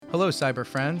Hello, cyber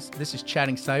friends. This is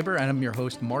Chatting Cyber, and I'm your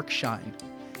host, Mark Shine.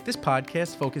 This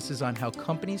podcast focuses on how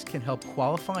companies can help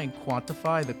qualify and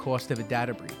quantify the cost of a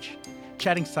data breach.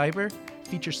 Chatting Cyber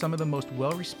features some of the most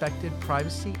well-respected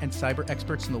privacy and cyber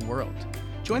experts in the world.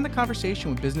 Join the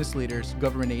conversation with business leaders,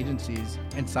 government agencies,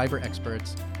 and cyber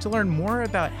experts to learn more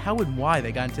about how and why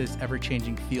they got into this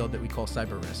ever-changing field that we call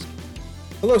cyber risk.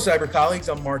 Hello, cyber colleagues.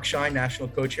 I'm Mark Shine, National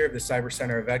Co-Chair of the Cyber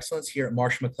Center of Excellence here at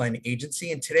Marsh McLennan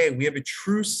Agency. And today we have a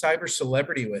true cyber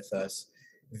celebrity with us,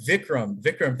 Vickram.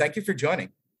 Vickram, thank you for joining.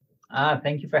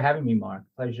 Thank you for having me, Mark.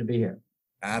 Pleasure to be here.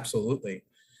 Absolutely.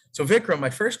 So Vickram, my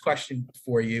first question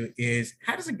for you is,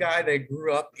 how does a guy that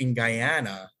grew up in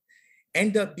Guyana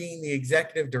end up being the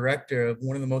executive director of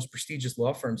one of the most prestigious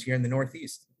law firms here in the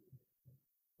Northeast?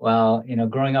 Well,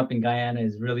 growing up in Guyana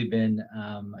has really been,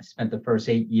 I spent the first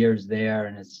 8 years there,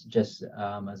 and it's just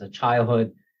as a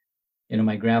childhood,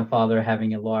 my grandfather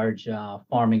having a large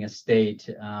farming estate,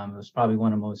 it was probably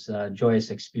one of the most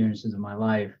joyous experiences of my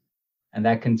life. And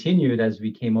that continued as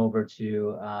we came over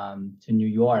to New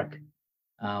York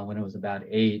when I was about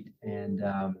 8. And,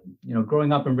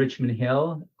 growing up in Richmond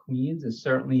Hill, Queens, is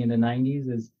certainly in the 90s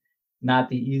is not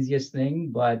the easiest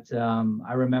thing. But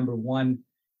I remember one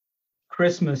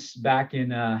Christmas back in,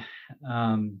 when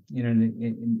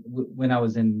I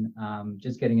was in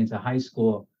just getting into high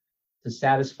school, to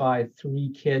satisfy 3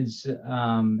 kids'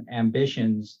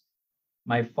 ambitions.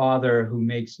 My father, who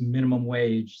makes minimum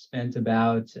wage, spent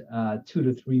about 2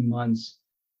 to 3 months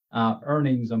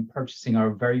earnings on purchasing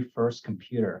our very first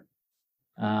computer.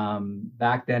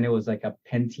 Back then, it was like a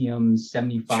Pentium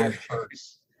 75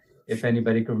 Hertz, if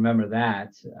anybody can remember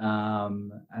that.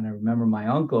 And I remember my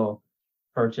uncle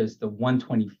purchased the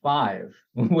 125,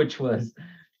 which was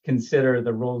considered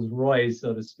the Rolls Royce,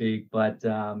 so to speak. But,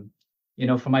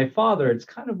 for my father, it's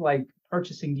kind of like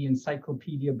purchasing the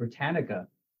Encyclopedia Britannica,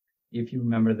 if you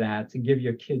remember that, to give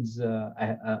your kids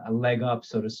a leg up,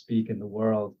 so to speak, in the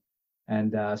world.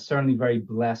 And certainly very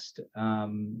blessed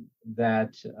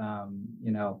that,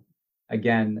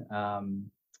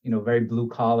 very blue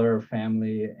collar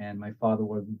family. And my father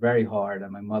worked very hard,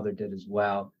 and my mother did as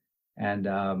well. And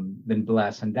been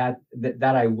blessed. And that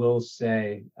I will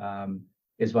say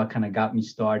is what kind of got me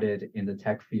started in the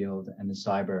tech field and the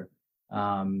cyber.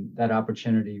 That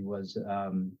opportunity was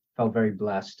felt very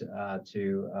blessed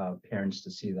to parents to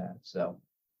see that. So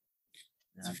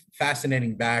it's a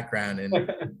fascinating background,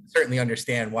 and certainly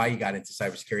understand why you got into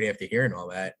cybersecurity after hearing all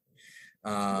that.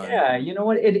 You know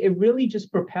what? It really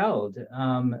just propelled.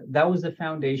 That was the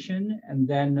foundation, and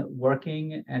then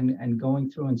working and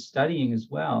going through and studying as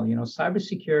well.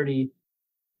 Cybersecurity,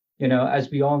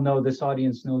 as we all know, this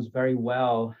audience knows very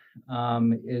well,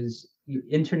 is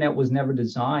internet was never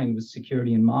designed with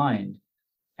security in mind.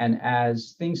 And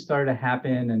as things started to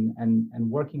happen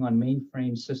and working on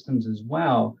mainframe systems as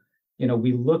well,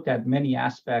 we looked at many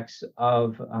aspects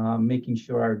of making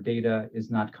sure our data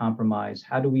is not compromised.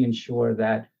 How do we ensure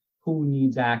that who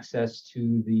needs access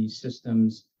to the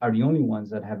systems are the only ones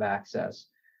that have access?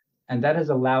 And that has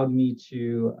allowed me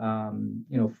to,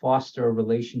 foster a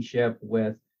relationship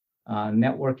with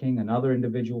networking and other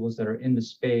individuals that are in the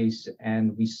space.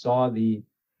 And we saw the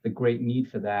great need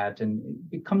for that. And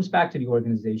it comes back to the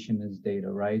organization as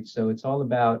data, right? So it's all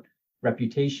about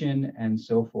reputation and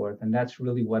so forth. And that's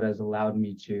really what has allowed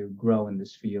me to grow in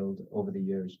this field over the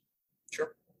years.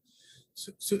 Sure.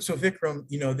 So Vickram,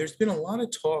 there's been a lot of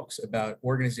talks about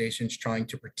organizations trying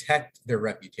to protect their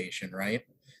reputation, right?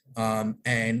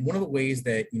 And one of the ways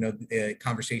that, the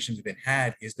conversations have been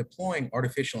had is deploying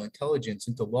artificial intelligence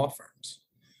into law firms.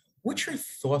 What's your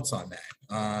thoughts on that?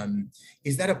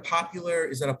 Is that a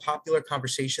popular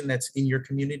conversation that's in your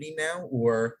community now,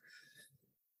 or?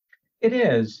 It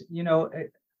is.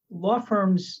 Law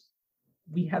firms,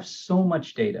 we have so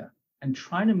much data, and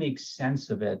trying to make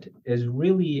sense of it is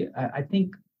really, I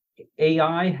think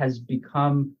AI has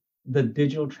become the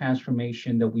digital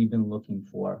transformation that we've been looking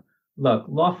for. Look,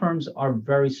 law firms are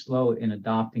very slow in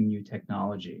adopting new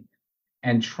technology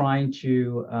and trying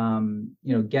to,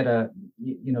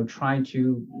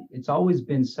 it's always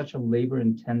been such a labor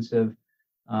intensive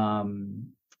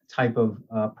type of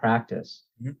practice.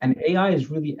 Mm-hmm. And AI has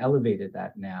really elevated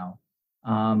that now,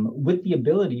 with the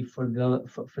ability for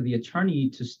the attorney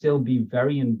to still be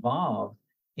very involved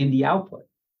in the output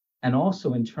and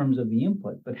also in terms of the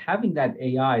input. But having that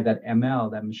AI, that ML,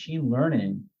 that machine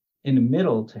learning in the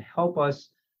middle to help us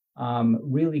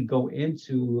really go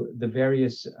into the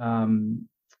various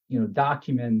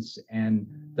documents and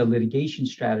the litigation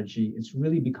strategy, it's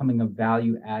really becoming a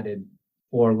value added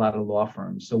for a lot of law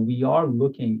firms. So we are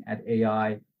looking at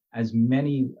AI as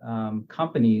many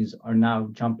companies are now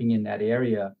jumping in that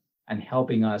area and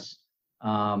helping us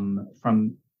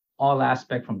from all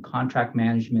aspects, from contract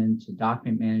management to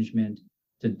document management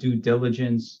to due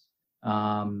diligence,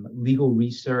 legal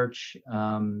research,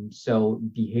 so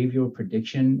behavioral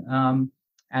prediction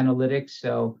analytics.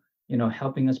 So,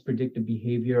 helping us predict the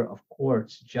behavior of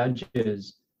courts,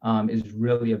 judges, is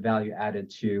really a value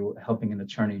added to helping an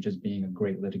attorney just being a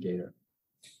great litigator.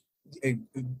 A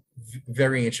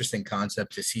very interesting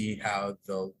concept to see how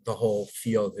the whole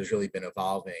field has really been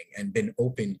evolving and been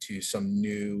open to some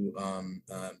new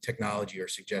technology or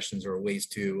suggestions or ways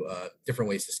to different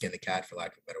ways to skin the cat, for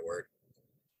lack of a better word.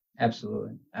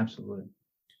 Absolutely.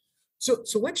 So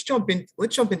let's jump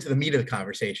into the meat of the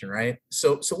conversation, right?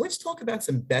 So let's talk about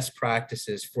some best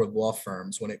practices for law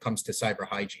firms when it comes to cyber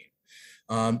hygiene.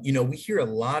 We hear a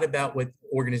lot about what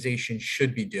organizations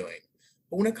should be doing.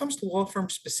 But when it comes to law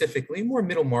firms specifically, more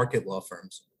middle market law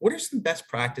firms, what are some best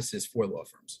practices for law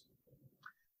firms?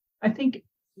 I think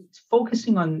it's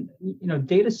focusing on,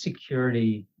 data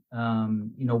security.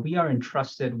 We are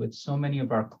entrusted with so many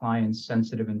of our clients'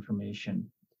 sensitive information.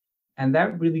 And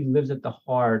that really lives at the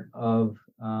heart of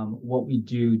what we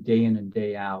do day in and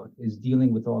day out, is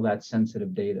dealing with all that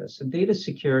sensitive data. So data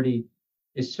security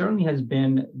certainly has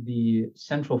been the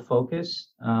central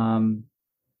focus.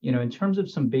 In terms of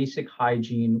some basic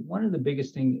hygiene, one of the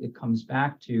biggest things it comes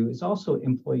back to is also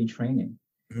employee training.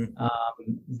 Mm-hmm.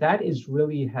 That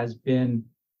has been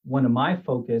one of my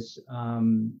focus,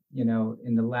 in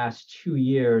the last 2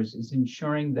 years, is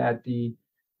ensuring that the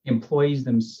employees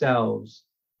themselves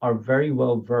are very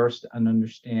well versed and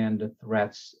understand the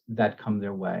threats that come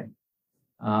their way.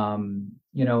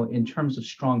 In terms of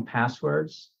strong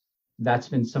passwords, that's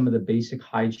been some of the basic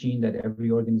hygiene that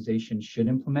every organization should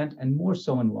implement, and more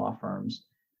so in law firms.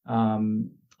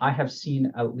 I have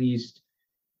seen at least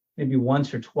maybe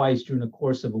once or twice during the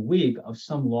course of a week of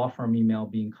some law firm email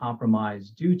being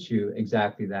compromised due to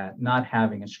exactly that, not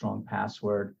having a strong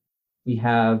password. We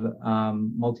have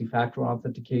multi-factor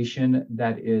authentication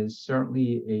that is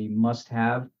certainly a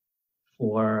must-have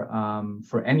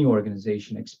for any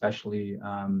organization, especially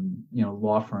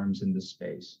law firms in this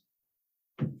space.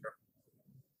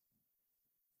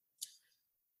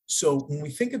 So when we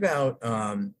think about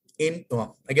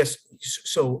as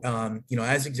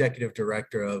executive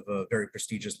director of a very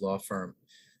prestigious law firm,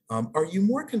 are you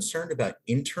more concerned about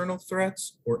internal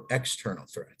threats or external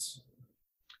threats?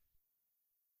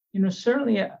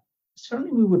 Certainly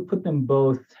we would put them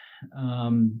both.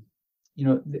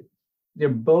 They're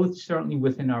both certainly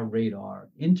within our radar.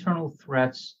 Internal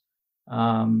threats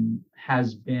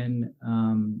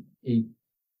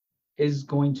is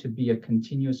going to be a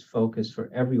continuous focus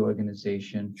for every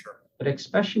organization. Sure. But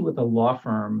especially with a law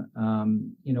firm,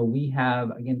 we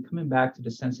have, again, coming back to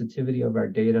the sensitivity of our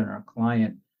data and our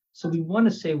client. So we want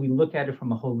to say we look at it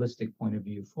from a holistic point of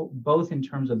view, both in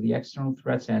terms of the external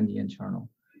threats and the internal,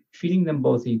 treating them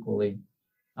both equally.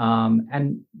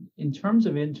 And in terms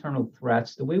of internal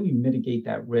threats, the way we mitigate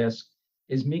that risk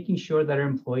is making sure that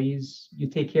you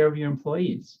take care of your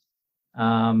employees.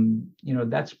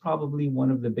 That's probably one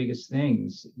of the biggest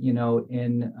things.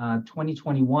 In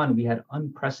 2021, we had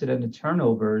unprecedented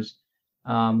turnovers.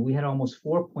 We had almost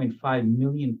 4.5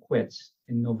 million quits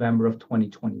in November of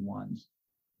 2021.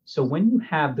 So when you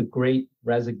have the great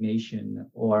resignation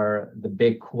or the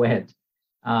big quit,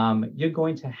 you're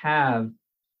going to have,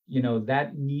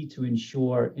 that need to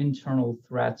ensure internal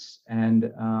threats and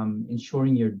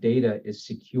ensuring your data is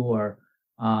secure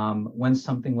when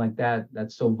something like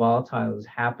that's so volatile is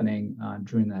happening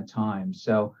during that time.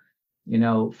 So,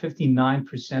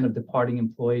 59% of departing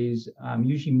employees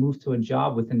usually move to a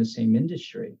job within the same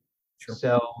industry. Sure.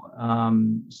 So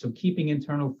keeping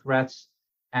internal threats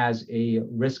as a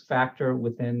risk factor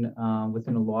within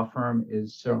a law firm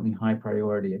is certainly high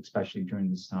priority, especially during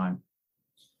this time.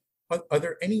 Are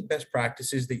there any best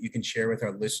practices that you can share with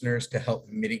our listeners to help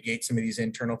mitigate some of these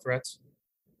internal threats?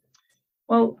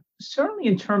 Well, certainly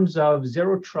in terms of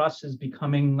zero trust is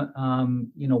becoming,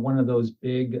 one of those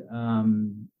big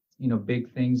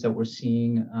things that we're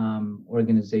seeing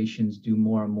organizations do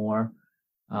more and more.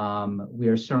 We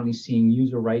are certainly seeing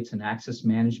user rights and access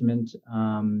management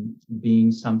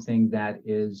being something that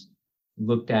is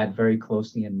looked at very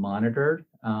closely and monitored.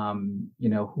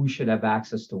 Who should have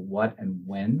access to what and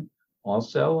when.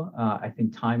 Also, I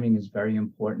think timing is very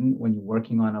important when you're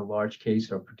working on a large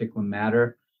case or a particular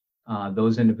matter.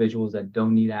 Those individuals that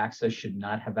don't need access should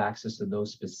not have access to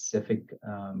those specific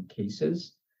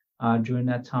cases during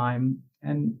that time.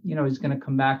 And, it's going to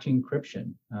come back to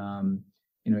encryption.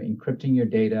 Encrypting your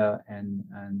data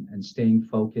and staying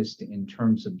focused in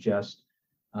terms of just,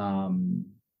 when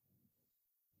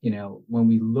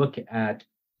we look at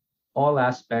all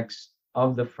aspects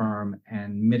of the firm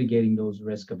and mitigating those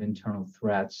risks of internal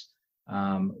threats.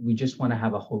 We just want to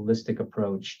have a holistic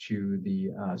approach to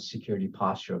the security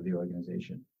posture of the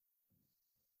organization.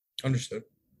 Understood.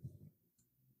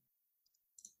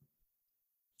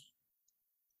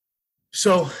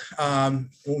 So when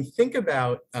we think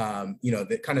about,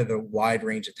 the kind of the wide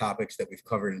range of topics that we've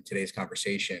covered in today's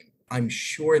conversation, I'm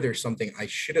sure there's something I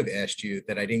should have asked you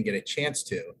that I didn't get a chance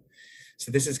to.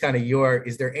 So this is kind of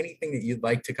is there anything that you'd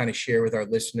like to kind of share with our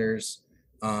listeners,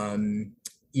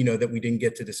 that we didn't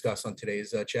get to discuss on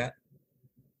today's chat?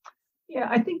 Yeah,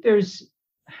 I think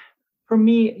for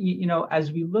me,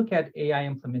 as we look at AI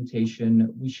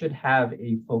implementation, we should have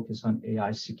a focus on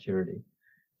AI security.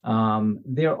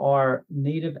 There are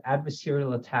native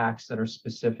adversarial attacks that are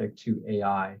specific to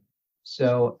AI.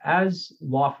 So as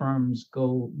law firms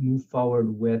move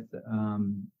forward with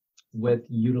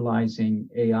utilizing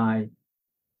AI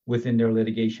within their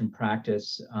litigation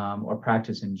practice or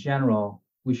practice in general,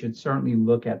 we should certainly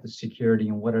look at the security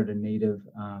and what are the native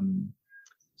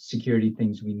security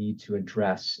things we need to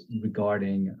address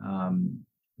regarding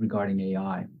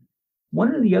AI.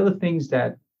 One of the other things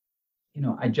that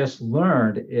I just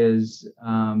learned is,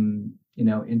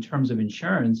 in terms of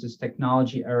insurance, is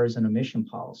technology errors and omission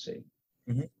policy.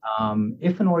 Mm-hmm.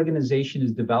 If an organization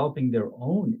is developing their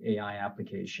own AI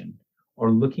application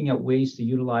or looking at ways to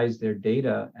utilize their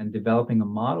data and developing a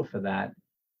model for that,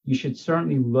 you should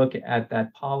certainly look at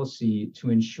that policy to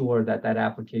ensure that that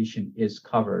application is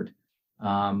covered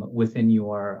within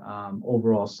your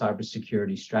overall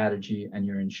cybersecurity strategy and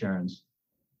your insurance.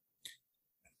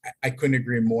 I couldn't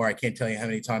agree more. I can't tell you how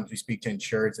many times we speak to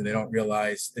insureds and they don't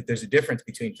realize that there's a difference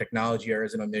between technology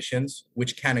errors and omissions,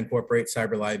 which can incorporate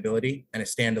cyber liability, and a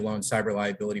standalone cyber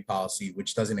liability policy,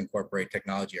 which doesn't incorporate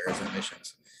technology errors and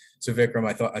omissions. So Vickram,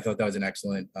 I thought that was an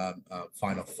excellent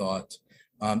final thought.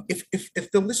 If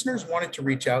the listeners wanted to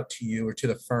reach out to you or to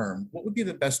the firm, what would be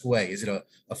the best way? Is it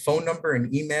a phone number,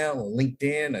 an email, a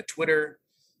LinkedIn, a Twitter?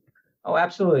 Oh,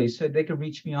 absolutely. So they could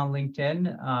reach me on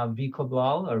LinkedIn, V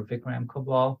Kooblall or Vickram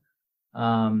Kooblall,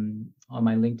 on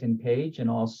my LinkedIn page. And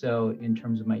also in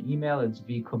terms of my email, it's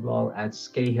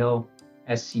vkooblall@scahill,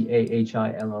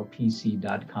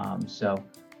 SCAHILLPC.com. So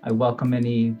I welcome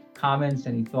any comments,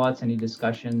 any thoughts, any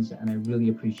discussions, and I really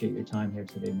appreciate your time here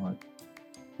today, Mark.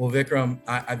 Well, Vickram,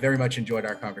 I very much enjoyed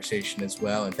our conversation as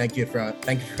well. And thank you for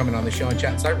coming on the show and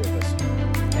chatting cyber with us.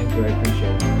 Thank you. I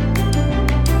appreciate it.